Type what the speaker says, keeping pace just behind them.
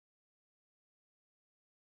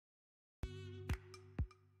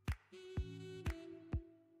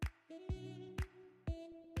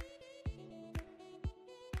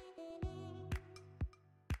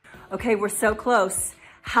Okay, we're so close.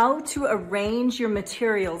 How to arrange your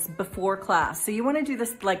materials before class. So you want to do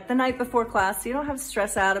this like the night before class so you don't have to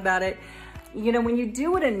stress out about it. You know, when you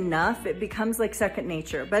do it enough, it becomes like second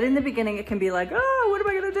nature. But in the beginning, it can be like, oh, what am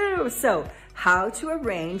I gonna do? So how to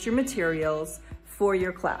arrange your materials for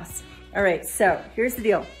your class. All right, so here's the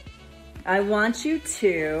deal. I want you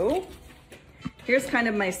to, here's kind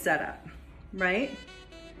of my setup, right?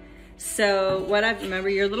 So remember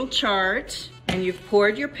your little chart, and you've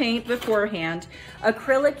poured your paint beforehand.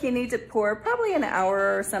 Acrylic, you need to pour probably an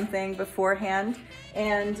hour or something beforehand.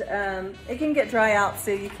 And it can get dry out,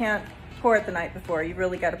 so you can't pour it the night before. You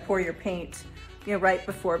really got to pour your paint, you know, right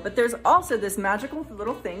before. But there's also this magical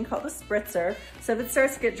little thing called a spritzer. So if it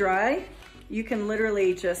starts to get dry, you can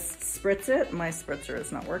literally just spritz it. My spritzer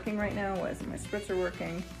is not working right now. Why isn't my spritzer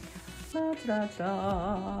working? Spritzer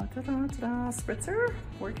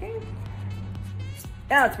working?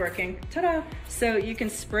 Yeah, it's working. Ta-da! So you can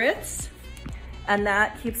spritz, and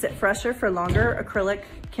that keeps it fresher for longer. Acrylic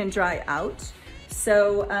can dry out.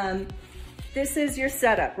 So this is your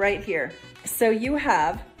setup right here. So you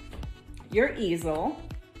have your easel,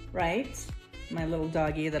 right? My little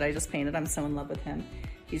doggy that I just painted, I'm so in love with him.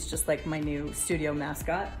 He's just like my new studio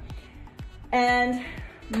mascot. And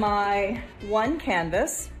my one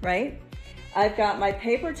canvas, right? I've got my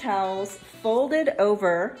paper towels folded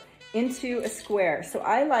over into a square. So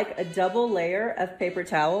I like a double layer of paper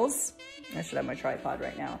towels. I should have my tripod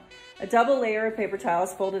right now. A double layer of paper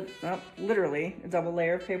towels folded, literally a double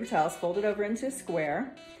layer of paper towels folded over into a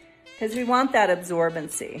square, because we want that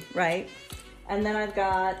absorbency, right? And then I've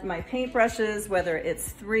got my paint brushes, whether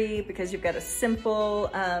it's 3, because you've got a simple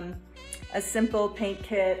paint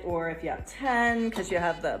kit, or if you have 10, because you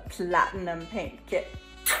have the platinum paint kit.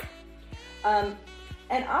 And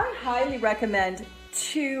I highly recommend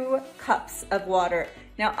 2 cups of water.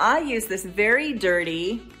 Now I use this very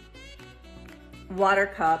dirty water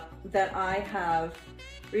cup that I have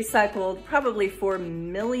recycled probably 4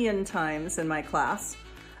 million times in my class.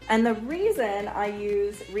 And the reason I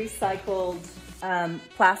use recycled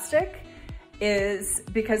plastic is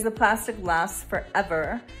because the plastic lasts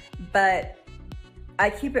forever, but I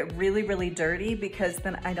keep it really, really dirty because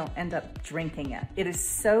then I don't end up drinking it. It is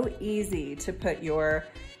so easy to put your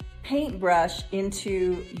paintbrush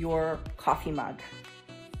into your coffee mug,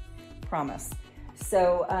 promise.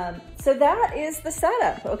 So, so that is the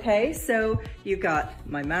setup, okay? So you've got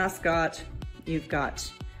my mascot, you've got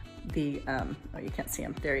the, oh, you can't see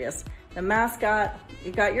him, there he is. The mascot,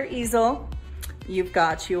 you've got your easel, you've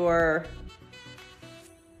got your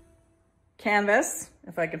canvas,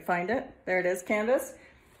 if I could find it, there it is, canvas.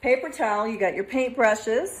 Paper towel, you got your paint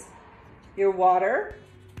brushes, your water,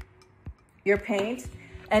 your paint,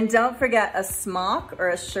 and don't forget a smock or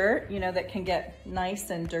a shirt, you know, that can get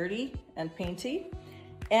nice and dirty and painty.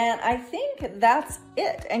 And I think that's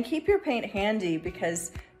it. And keep your paint handy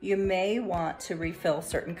because you may want to refill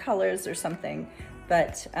certain colors or something,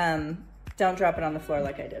 but don't drop it on the floor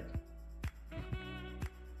like I did.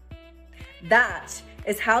 That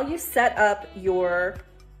is how you set up your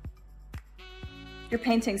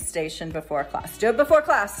painting station before class. Do it before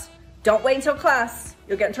class. Don't wait until class.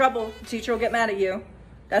 You'll get in trouble. The teacher will get mad at you.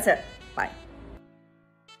 That's it.